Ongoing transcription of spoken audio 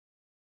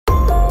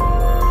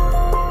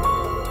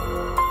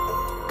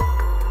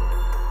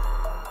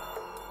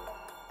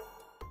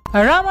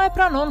Rama e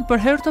pranon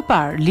për herë të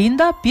parë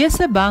linda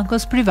pjesë e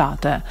bankës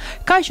private.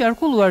 Ka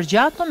qarkulluar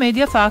gjatë në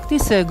media fakti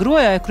se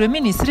gruaja e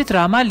kryeministrit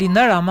Rama,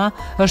 Linda Rama,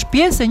 është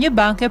pjesë e një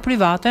banke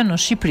private në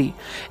Shqipëri.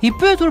 I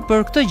pyetur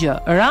për këtë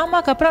gjë,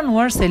 Rama ka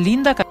pranuar se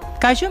Linda ka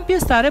qenë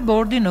pjesëtare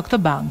bordi në këtë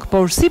bankë,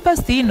 por sipas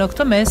tij në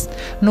këtë mes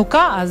nuk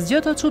ka asgjë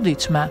të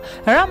çuditshme.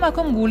 Rama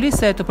këmbguli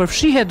se të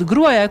përfshihet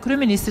gruaja e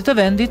kryeministrit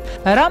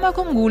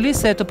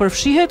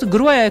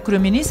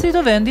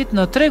të vendit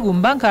në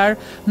tregun bankar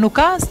nuk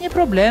ka asnjë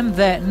problem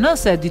dhe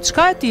nëse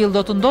diçka e tillë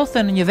do të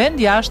ndodhte në një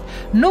vend jashtë,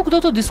 nuk do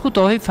të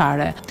diskutohej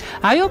fare.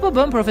 Ajo po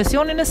bën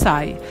profesionin e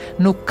saj.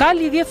 Nuk ka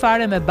lidhje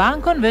fare me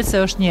bankën,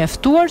 veçse është një e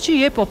ftuar që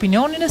jep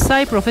opinionin e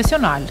saj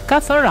profesional, ka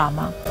thënë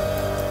Rama.